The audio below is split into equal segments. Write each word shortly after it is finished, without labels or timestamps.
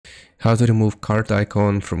How to remove cart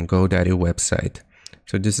icon from GoDaddy website.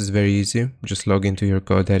 So this is very easy. Just log into your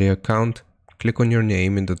GoDaddy account, click on your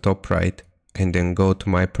name in the top right, and then go to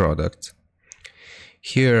My Products.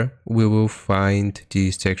 Here we will find the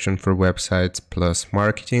section for websites plus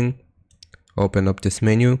marketing. Open up this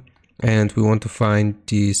menu, and we want to find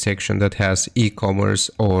the section that has e-commerce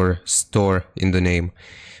or store in the name.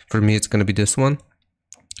 For me, it's going to be this one.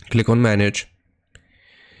 Click on Manage.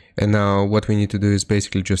 And now what we need to do is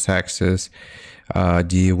basically just access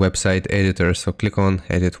the website editor. So click on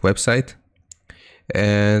Edit Website.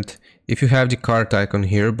 And if you have the cart icon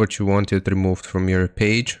here, but you want it removed from your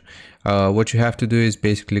page, what you have to do is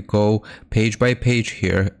basically go page by page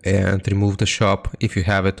here and remove the shop if you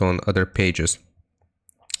have it on other pages.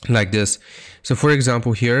 Like this. So for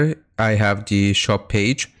example, here I have the shop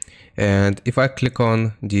page. And if I click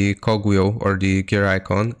on the cogwheel or the gear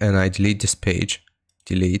icon and I delete this page,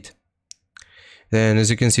 delete, then as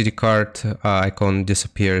you can see the cart icon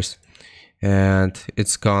disappears and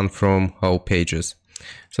it's gone from all pages.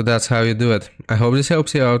 So that's how you do it. I hope this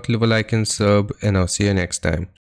helps you out. Leave a like and sub, and I'll see you next time.